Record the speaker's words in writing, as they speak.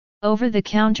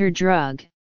Over-the-counter drug,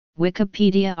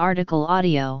 Wikipedia article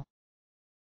audio.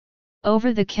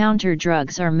 Over-the-counter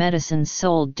drugs are medicines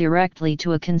sold directly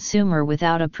to a consumer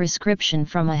without a prescription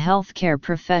from a healthcare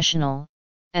professional,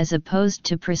 as opposed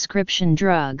to prescription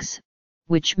drugs,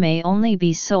 which may only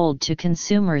be sold to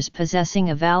consumers possessing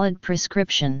a valid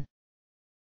prescription.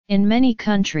 In many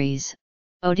countries,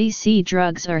 OTC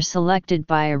drugs are selected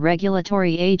by a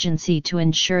regulatory agency to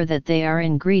ensure that they are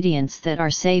ingredients that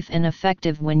are safe and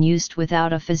effective when used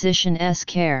without a physician's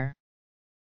care.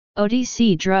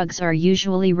 OTC drugs are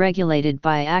usually regulated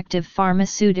by active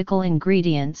pharmaceutical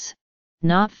ingredients,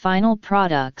 not final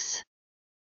products.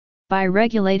 By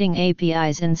regulating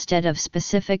APIs instead of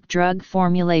specific drug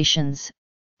formulations,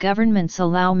 governments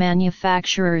allow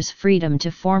manufacturers freedom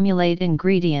to formulate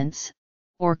ingredients,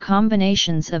 or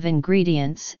combinations of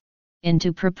ingredients,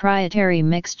 into proprietary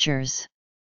mixtures.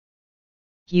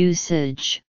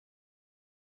 Usage.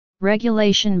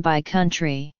 Regulation by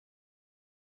country.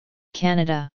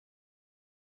 Canada,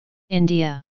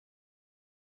 India,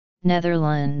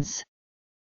 Netherlands,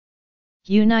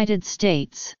 United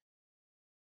States.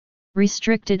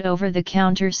 Restricted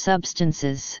over-the-counter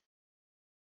substances.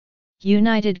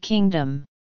 United Kingdom.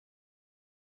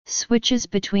 Switches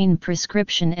between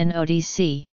prescription and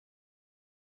OTC.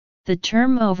 The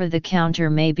term over-the-counter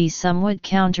may be somewhat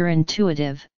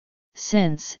counterintuitive,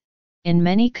 since, in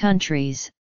many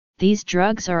countries, these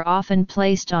drugs are often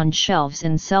placed on shelves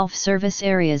in self-service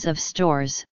areas of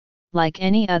stores, like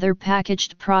any other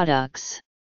packaged products.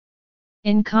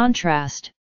 In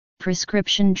contrast,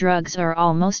 prescription drugs are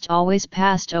almost always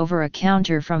passed over a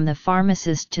counter from the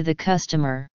pharmacist to the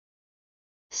customer.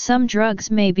 Some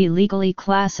drugs may be legally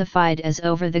classified as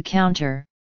over-the-counter,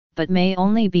 but may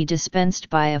only be dispensed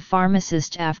by a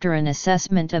pharmacist after an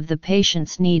assessment of the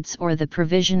patient's needs or the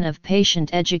provision of patient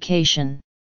education.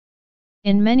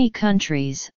 In many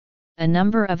countries, a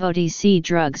number of OTC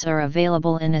drugs are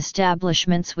available in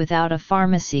establishments without a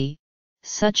pharmacy,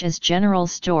 such as general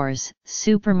stores,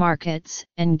 supermarkets,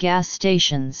 and gas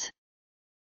stations.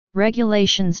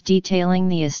 Regulations detailing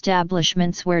the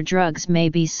establishments where drugs may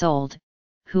be sold,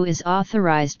 who is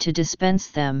authorized to dispense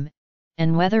them,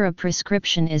 and whether a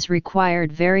prescription is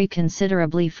required vary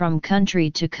considerably from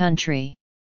country to country.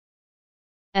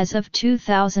 As of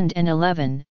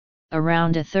 2011,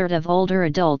 around a third of older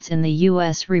adults in the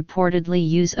U.S. reportedly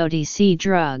use OTC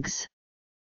drugs.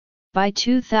 By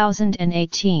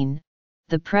 2018,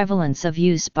 the prevalence of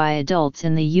use by adults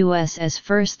in the U.S. as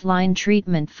first-line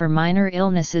treatment for minor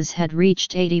illnesses had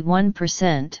reached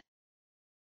 81%.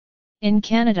 In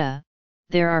Canada,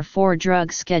 there are 4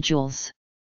 drug schedules.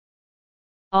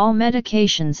 All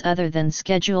medications other than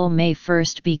Schedule may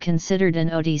first be considered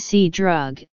an OTC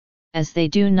drug, as they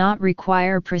do not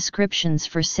require prescriptions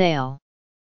for sale.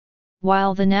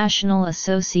 While the National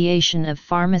Association of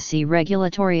Pharmacy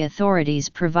Regulatory Authorities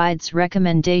provides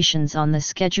recommendations on the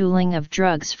scheduling of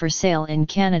drugs for sale in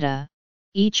Canada,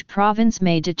 each province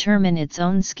may determine its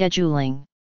own scheduling.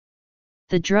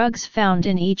 The drugs found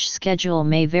in each schedule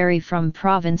may vary from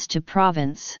province to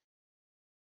province.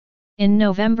 In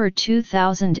November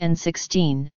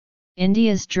 2016,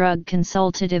 India's Drug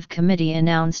Consultative Committee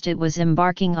announced it was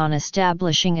embarking on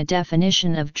establishing a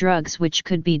definition of drugs which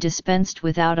could be dispensed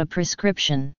without a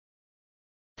prescription.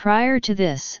 Prior to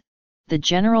this, the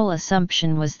general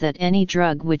assumption was that any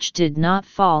drug which did not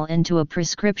fall into a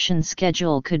prescription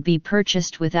schedule could be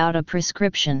purchased without a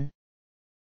prescription.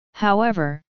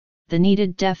 However, the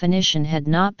needed definition had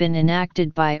not been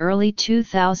enacted by early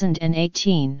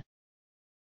 2018.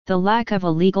 The lack of a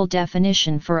legal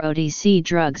definition for OTC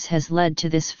drugs has led to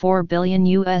this $4 billion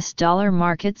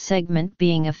market segment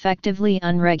being effectively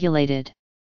unregulated.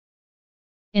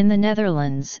 In the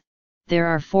Netherlands, there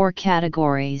are 4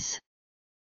 categories.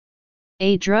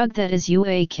 A drug that is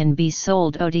UA can be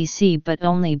sold OTC but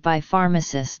only by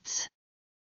pharmacists.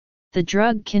 The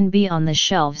drug can be on the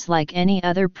shelves like any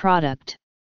other product.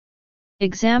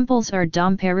 Examples are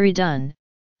domperidone,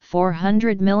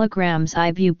 400 mg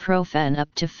ibuprofen up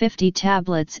to 50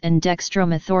 tablets and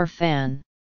dextromethorphan.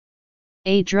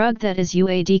 A drug that is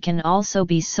UAD can also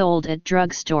be sold at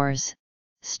drugstores,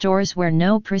 stores where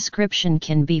no prescription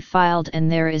can be filed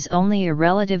and there is only a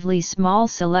relatively small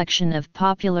selection of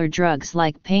popular drugs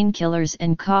like painkillers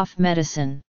and cough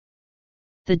medicine.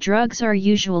 The drugs are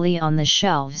usually on the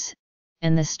shelves,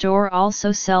 and the store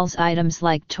also sells items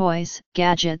like toys,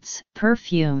 gadgets,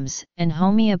 perfumes, and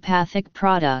homeopathic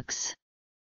products.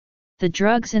 The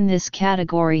drugs in this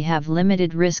category have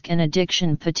limited risk and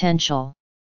addiction potential.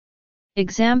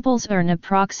 Examples are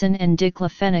naproxen and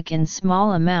diclofenac in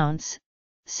small amounts,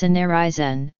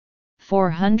 cinnarizine,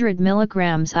 400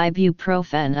 mg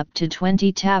ibuprofen up to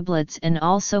 20 tablets, and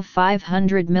also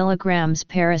 500 mg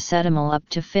paracetamol up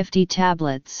to 50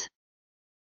 tablets.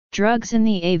 Drugs in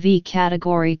the AV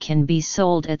category can be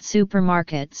sold at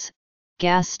supermarkets,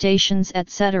 gas stations,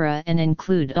 etc., and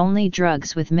include only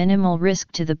drugs with minimal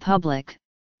risk to the public,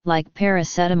 like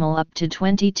paracetamol up to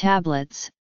 20 tablets,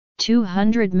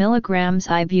 200 mg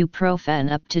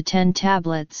ibuprofen up to 10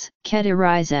 tablets,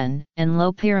 ketorisen, and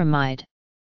loperamide.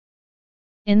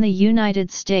 In the United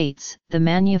States, the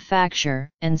manufacture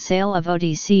and sale of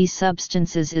OTC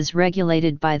substances is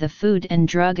regulated by the Food and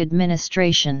Drug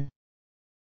Administration.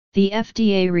 The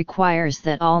FDA requires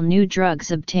that all new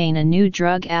drugs obtain a new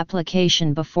drug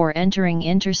application before entering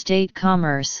interstate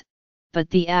commerce, but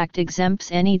the Act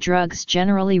exempts any drugs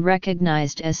generally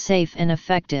recognized as safe and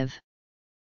effective.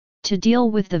 To deal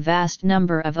with the vast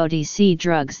number of OTC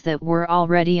drugs that were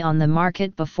already on the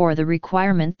market before the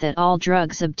requirement that all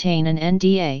drugs obtain an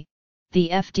NDA, the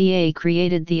FDA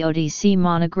created the OTC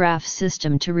monograph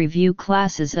system to review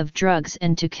classes of drugs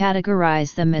and to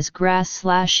categorize them as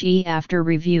GRAS/E after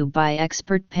review by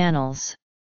expert panels.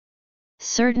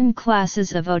 Certain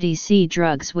classes of OTC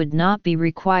drugs would not be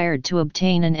required to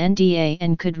obtain an NDA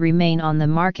and could remain on the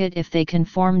market if they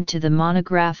conformed to the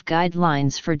monograph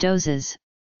guidelines for doses,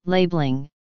 labeling,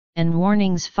 and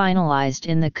warnings finalized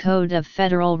in the Code of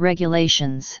Federal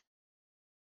Regulations.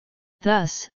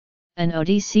 Thus, an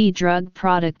OTC drug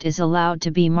product is allowed to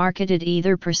be marketed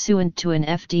either pursuant to an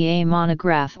FDA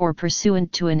monograph or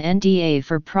pursuant to an NDA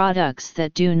for products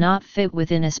that do not fit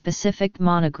within a specific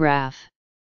monograph.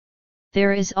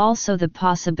 There is also the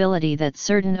possibility that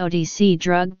certain OTC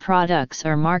drug products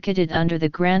are marketed under the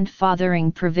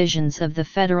grandfathering provisions of the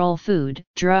Federal Food,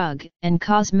 Drug, and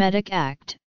Cosmetic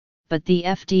Act, but the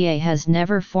FDA has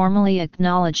never formally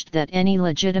acknowledged that any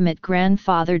legitimate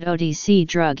grandfathered OTC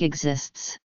drug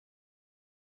exists.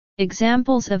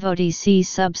 Examples of OTC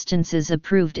substances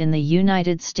approved in the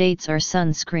United States are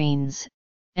sunscreens,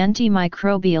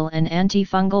 antimicrobial and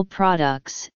antifungal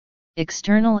products,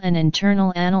 external and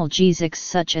internal analgesics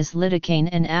such as lidocaine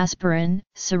and aspirin,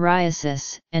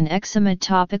 psoriasis and eczema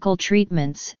topical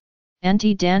treatments,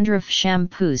 anti-dandruff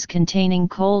shampoos containing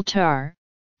coal tar,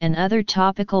 and other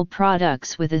topical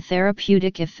products with a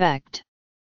therapeutic effect.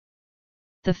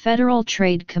 The Federal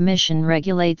Trade Commission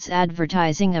regulates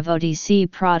advertising of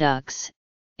OTC products,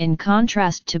 in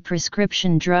contrast to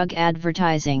prescription drug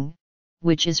advertising,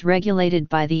 which is regulated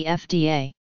by the FDA.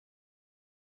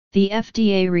 The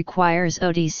FDA requires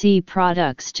OTC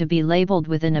products to be labeled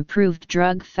with an approved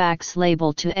drug facts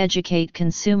label to educate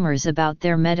consumers about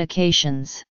their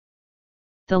medications.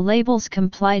 The labels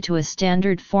comply to a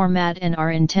standard format and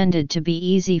are intended to be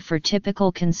easy for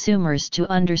typical consumers to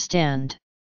understand.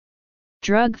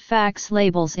 Drug facts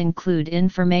labels include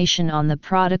information on the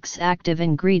product's active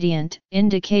ingredient,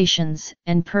 indications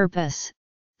and purpose,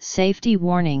 safety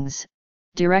warnings,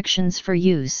 directions for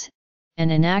use,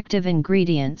 and inactive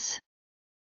ingredients.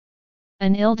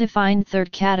 An ill-defined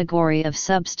third category of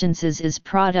substances is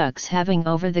products having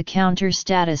over-the-counter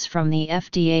status from the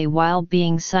FDA while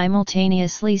being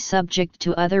simultaneously subject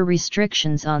to other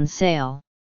restrictions on sale.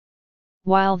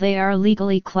 While they are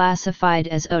legally classified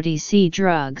as OTC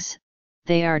drugs,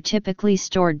 they are typically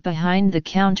stored behind the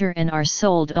counter and are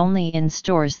sold only in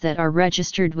stores that are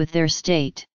registered with their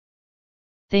state.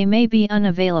 They may be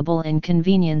unavailable in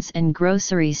convenience and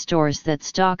grocery stores that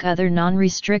stock other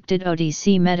non-restricted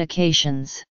OTC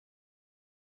medications.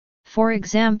 For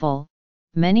example,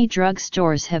 many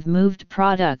drugstores have moved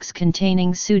products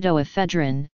containing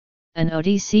pseudoephedrine, an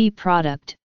OTC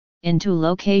product, into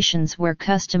locations where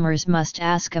customers must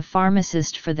ask a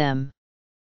pharmacist for them.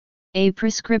 A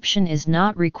prescription is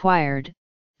not required.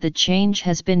 The change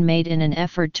has been made in an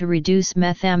effort to reduce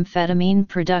methamphetamine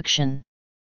production.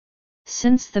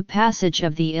 Since the passage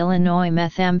of the Illinois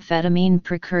Methamphetamine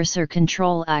Precursor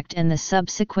Control Act and the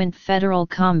subsequent Federal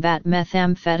Combat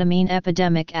Methamphetamine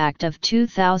Epidemic Act of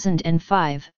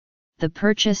 2005, the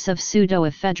purchase of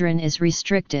pseudoephedrine is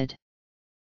restricted.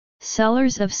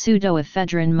 Sellers of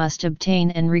pseudoephedrine must obtain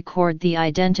and record the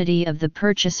identity of the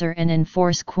purchaser and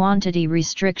enforce quantity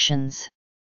restrictions.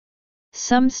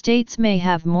 Some states may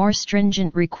have more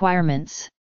stringent requirements.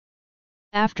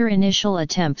 After initial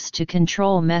attempts to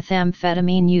control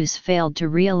methamphetamine use failed to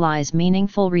realize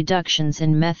meaningful reductions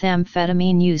in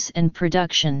methamphetamine use and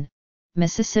production,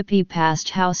 Mississippi passed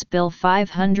House Bill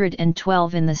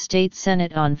 512 in the state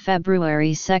Senate on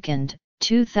February 2,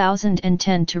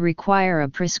 2010 to require a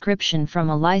prescription from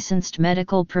a licensed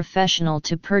medical professional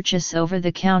to purchase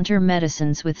over-the-counter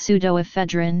medicines with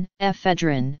pseudoephedrine,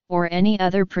 ephedrine, or any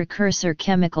other precursor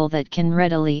chemical that can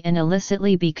readily and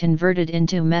illicitly be converted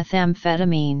into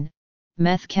methamphetamine,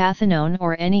 methcathinone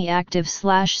or any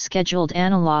active/scheduled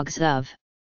analogues of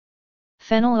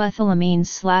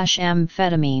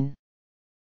phenylethylamine/amphetamine.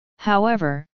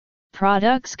 However,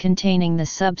 products containing the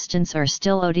substance are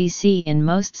still OTC in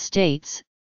most states,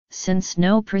 since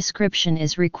no prescription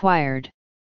is required.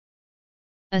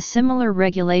 A similar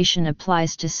regulation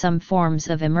applies to some forms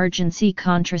of emergency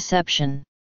contraception.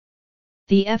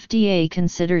 The FDA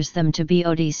considers them to be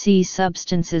OTC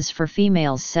substances for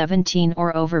females 17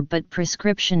 or over but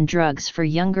prescription drugs for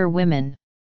younger women.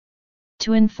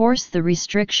 To enforce the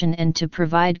restriction and to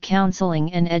provide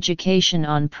counseling and education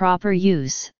on proper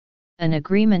use, an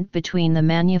agreement between the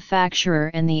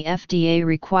manufacturer and the FDA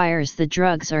requires the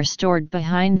drugs are stored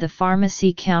behind the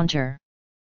pharmacy counter.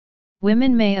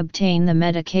 Women may obtain the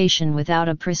medication without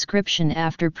a prescription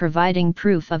after providing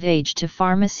proof of age to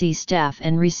pharmacy staff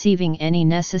and receiving any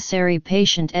necessary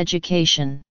patient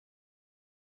education.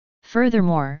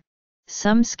 Furthermore,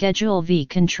 some Schedule V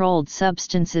controlled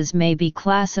substances may be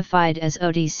classified as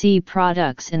OTC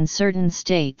products in certain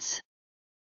states.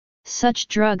 Such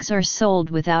drugs are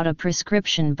sold without a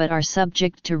prescription but are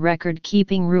subject to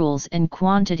record-keeping rules and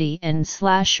quantity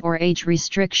and/or age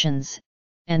restrictions,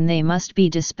 and they must be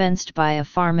dispensed by a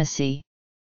pharmacy.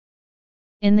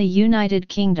 In the United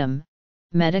Kingdom,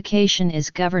 medication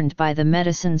is governed by the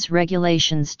Medicines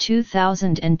Regulations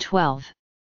 2012.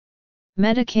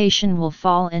 Medication will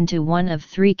fall into one of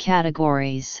three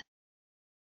categories.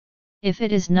 If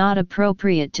it is not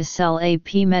appropriate to sell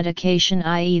AP medication,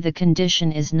 i.e. the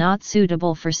condition is not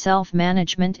suitable for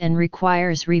self-management and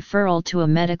requires referral to a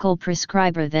medical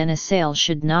prescriber, then a sale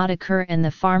should not occur and the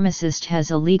pharmacist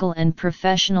has a legal and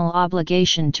professional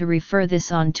obligation to refer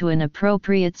this on to an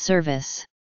appropriate service.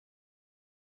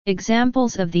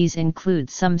 Examples of these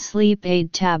include some sleep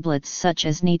aid tablets such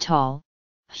as Netol,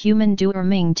 human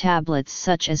deworming tablets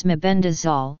such as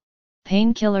mebendazole,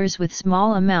 painkillers with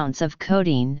small amounts of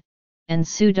codeine, and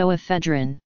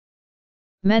pseudoephedrine.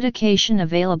 Medication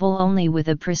available only with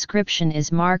a prescription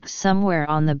is marked somewhere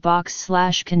on the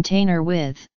box/container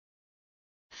with.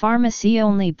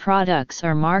 Pharmacy-only products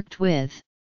are marked with.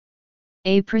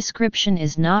 A prescription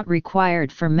is not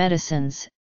required for medicines,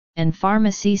 and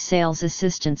pharmacy sales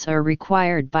assistants are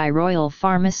required by Royal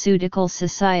Pharmaceutical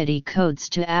Society codes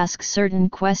to ask certain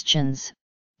questions,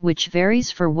 which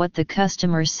varies for what the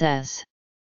customer says.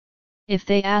 If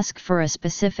they ask for a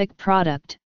specific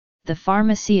product, the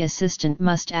pharmacy assistant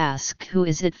must ask who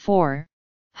is it for,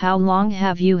 how long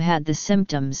have you had the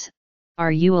symptoms,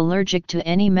 are you allergic to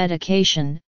any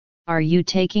medication, are you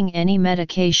taking any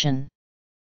medication.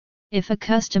 If a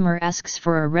customer asks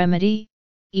for a remedy,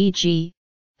 e.g.,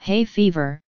 hay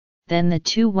fever, then the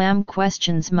two wham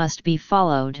questions must be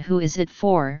followed: who is it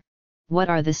for, what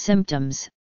are the symptoms,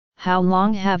 how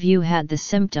long have you had the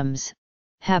symptoms,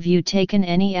 have you taken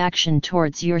any action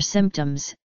towards your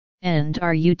symptoms, and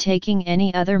are you taking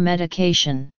any other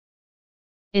medication?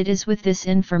 It is with this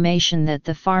information that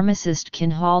the pharmacist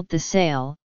can halt the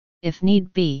sale, if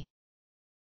need be.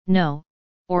 No,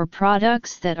 or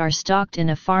products that are stocked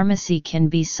in a pharmacy can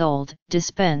be sold,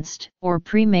 dispensed, or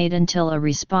pre-made until a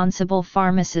responsible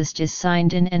pharmacist is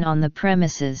signed in and on the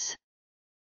premises.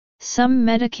 Some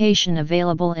medication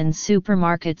available in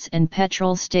supermarkets and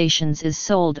petrol stations is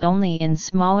sold only in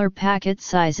smaller packet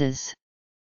sizes.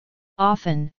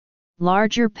 Often,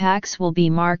 larger packs will be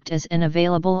marked as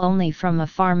available only from a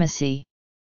pharmacy.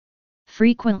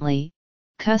 Frequently,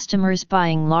 customers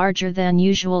buying larger than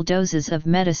usual doses of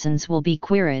medicines will be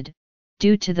queried,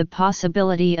 due to the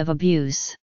possibility of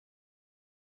abuse.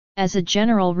 As a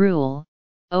general rule,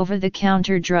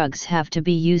 over-the-counter drugs have to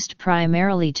be used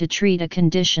primarily to treat a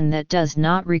condition that does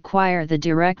not require the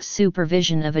direct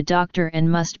supervision of a doctor and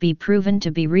must be proven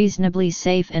to be reasonably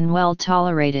safe and well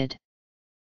tolerated.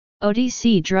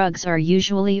 OTC drugs are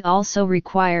usually also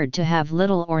required to have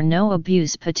little or no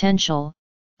abuse potential,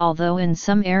 although in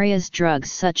some areas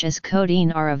drugs such as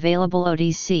codeine are available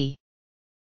OTC.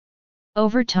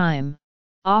 Over time,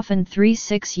 often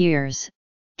 3-6 years,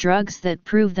 drugs that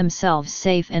prove themselves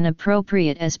safe and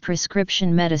appropriate as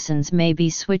prescription medicines may be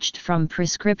switched from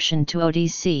prescription to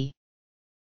OTC.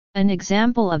 An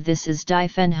example of this is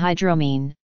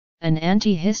diphenhydramine, an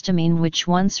antihistamine which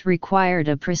once required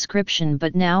a prescription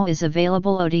but now is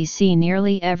available OTC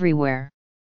nearly everywhere.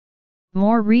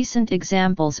 More recent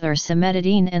examples are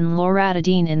cimetidine and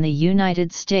loratadine in the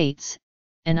United States,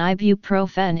 and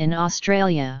ibuprofen in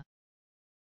Australia.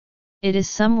 It is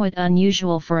somewhat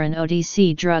unusual for an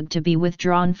OTC drug to be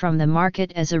withdrawn from the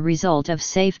market as a result of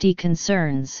safety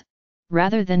concerns,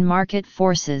 rather than market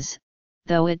forces,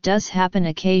 though it does happen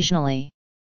occasionally.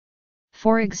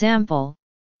 For example,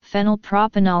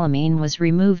 phenylpropanolamine was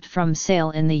removed from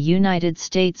sale in the United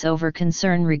States over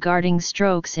concern regarding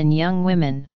strokes in young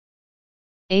women.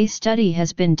 A study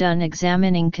has been done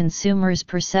examining consumers'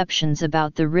 perceptions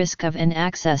about the risk of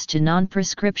inaccess to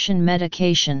non-prescription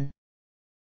medication.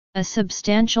 A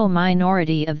substantial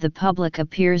minority of the public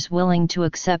appears willing to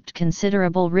accept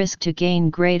considerable risk to gain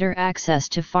greater access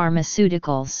to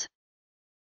pharmaceuticals.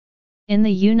 In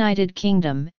the United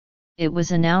Kingdom, it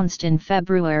was announced in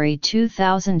February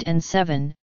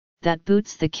 2007 that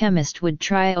Boots the chemist would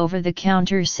try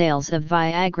over-the-counter sales of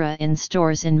Viagra in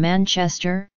stores in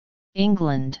Manchester,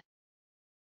 England.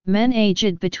 Men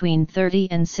aged between 30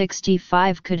 and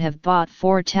 65 could have bought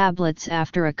 4 tablets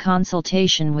after a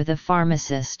consultation with a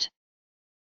pharmacist.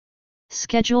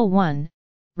 Schedule 1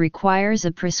 requires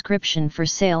a prescription for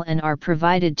sale and are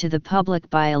provided to the public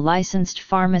by a licensed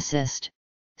pharmacist.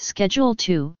 Schedule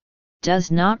 2 does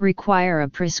not require a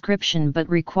prescription but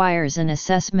requires an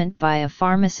assessment by a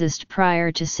pharmacist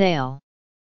prior to sale.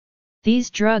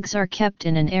 These drugs are kept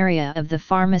in an area of the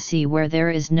pharmacy where there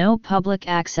is no public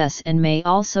access and may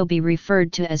also be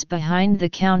referred to as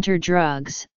behind-the-counter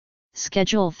drugs.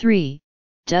 Schedule 3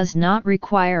 does not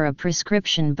require a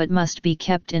prescription but must be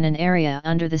kept in an area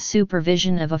under the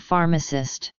supervision of a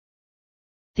pharmacist.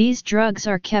 These drugs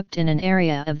are kept in an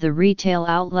area of the retail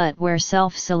outlet where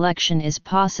self-selection is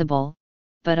possible,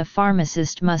 but a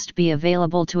pharmacist must be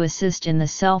available to assist in the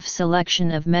self-selection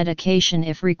of medication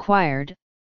if required.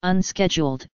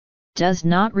 Unscheduled, does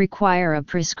not require a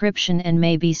prescription and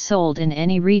may be sold in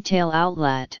any retail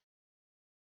outlet.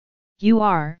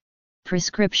 UR,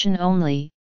 prescription only,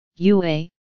 UA,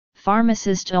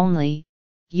 pharmacist only,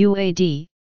 UAD,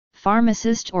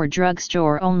 pharmacist or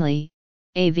drugstore only,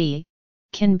 AV,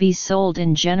 can be sold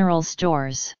in general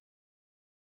stores.